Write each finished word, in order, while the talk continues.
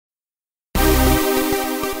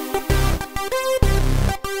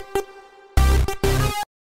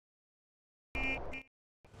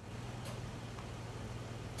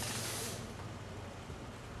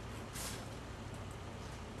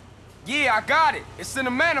I got it. It's in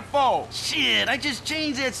the manifold. Shit, I just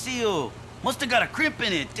changed that seal. Must have got a crimp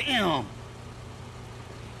in it, damn.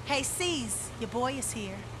 Hey, C's, your boy is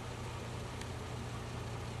here.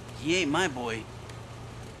 He ain't my boy.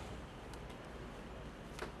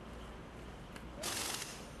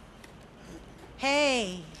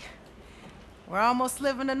 Hey, we're almost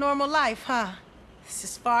living a normal life, huh? This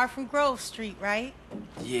is far from Grove Street, right?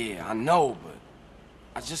 Yeah, I know, but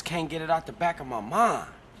I just can't get it out the back of my mind.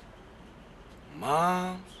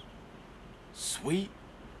 Moms, sweet,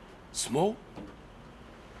 smoke.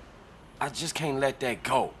 I just can't let that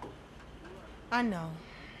go. I know.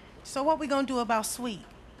 So what we gonna do about Sweet?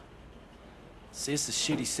 See, it's a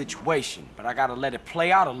shitty situation, but I gotta let it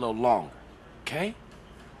play out a little longer, okay?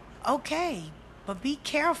 Okay, but be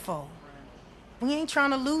careful. We ain't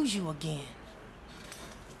trying to lose you again.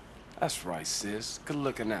 That's right, sis. Good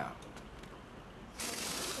looking out.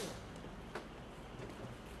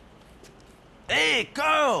 Hey,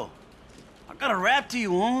 Carl! I got a rap to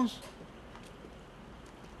you, Holmes.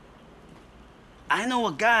 I know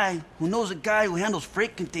a guy who knows a guy who handles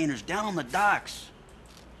freight containers down on the docks.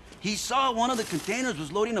 He saw one of the containers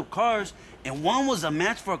was loading up cars, and one was a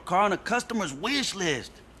match for a car on a customer's wish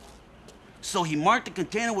list. So he marked the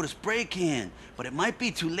container with a spray can, but it might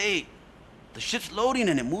be too late. The ship's loading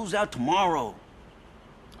and it moves out tomorrow.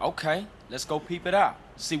 Okay, let's go peep it out.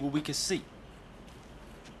 See what we can see.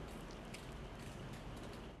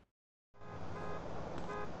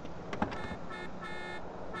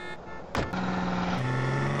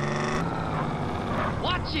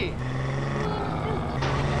 Watch it!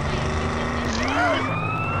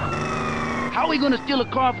 How are we gonna steal a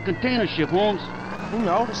car off a container ship, Holmes? You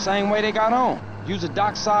know, the same way they got on. Use a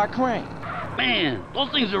dockside crane. Man, those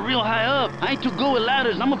things are real high up. I ain't too good with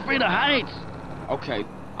ladders, and I'm afraid of heights. Okay,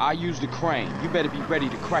 I'll use the crane. You better be ready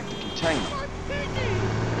to crack the container.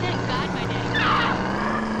 Thank God my daddy.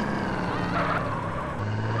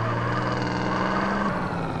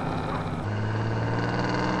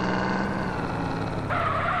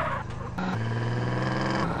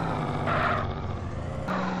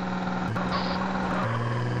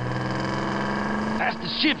 That's the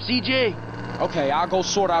ship, CJ. Okay, I'll go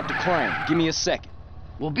sort out the crane. Give me a second.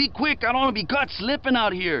 Well, be quick. I don't want to be caught slipping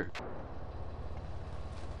out here.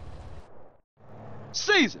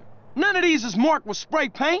 Caesar, none of these is marked with spray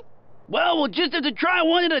paint. Well, we'll just have to try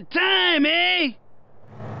one at a time, eh?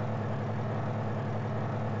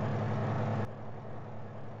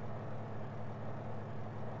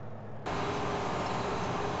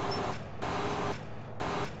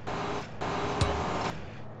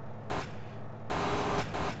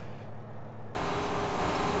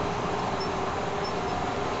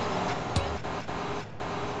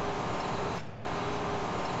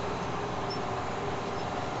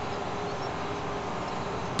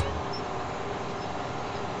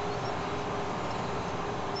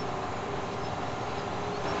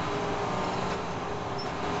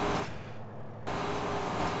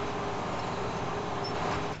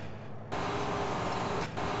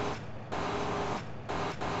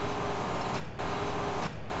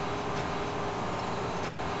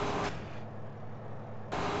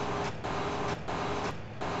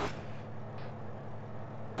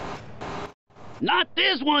 Not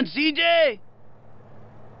this one, CJ!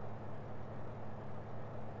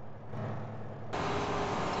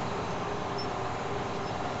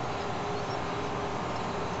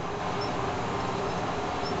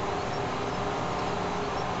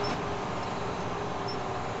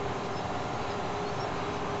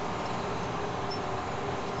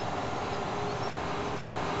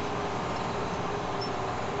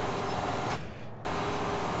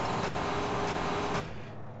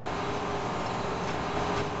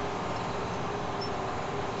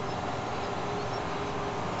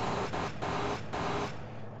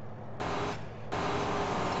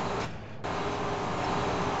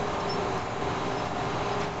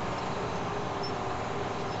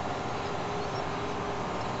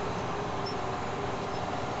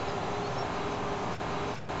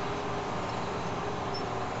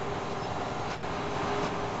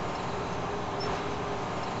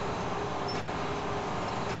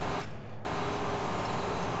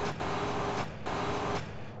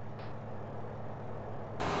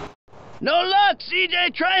 No luck,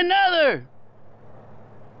 CJ! Try another!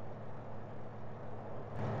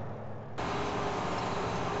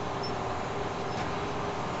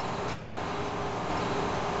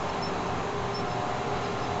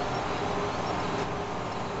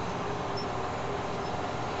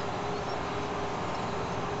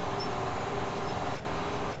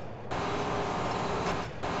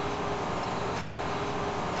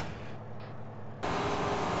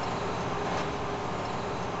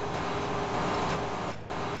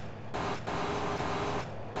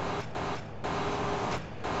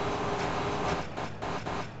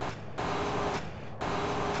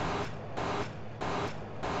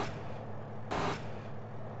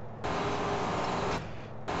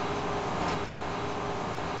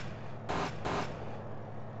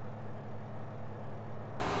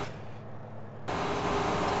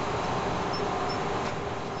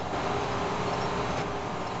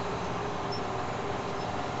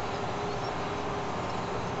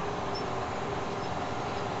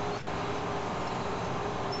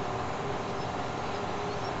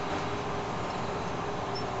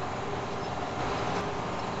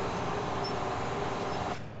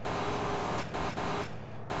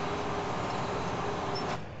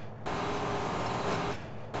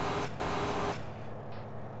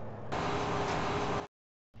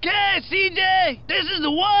 CJ! This is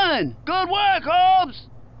the one! Good work, Holmes!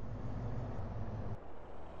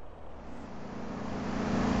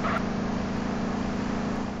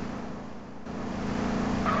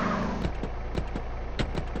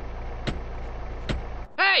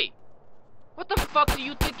 Hey! What the fuck do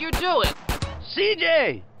you think you're doing?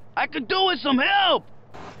 CJ! I could do with some help!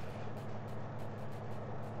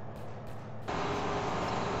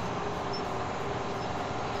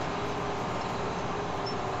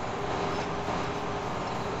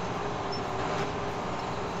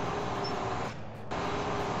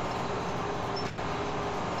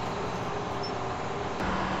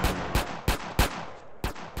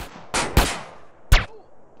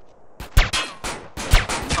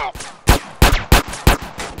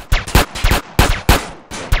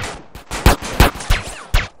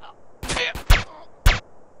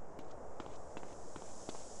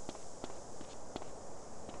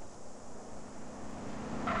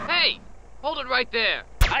 Hey! Hold it right there.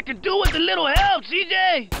 I could do with a little help,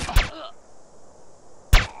 CJ!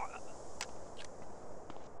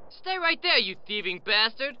 Stay right there, you thieving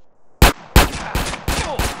bastard.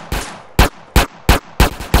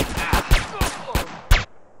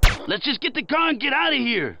 Let's just get the car and get out of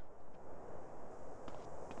here!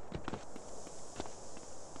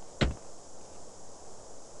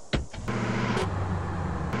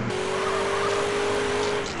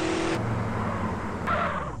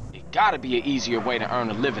 Gotta be an easier way to earn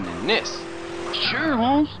a living than this. Sure,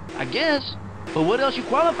 Holmes, I guess. But what else you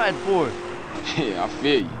qualified for? Yeah, I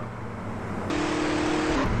feel you.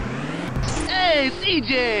 Hey,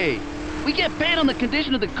 CJ! We get paid on the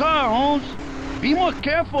condition of the car, Holmes. Be more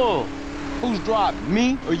careful. Who's driving,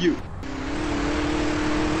 me or you?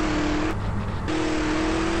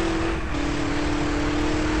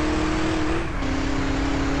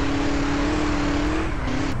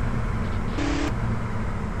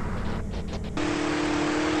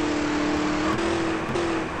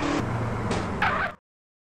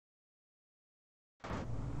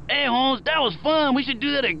 Hey, Holmes, that was fun. We should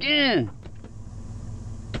do that again.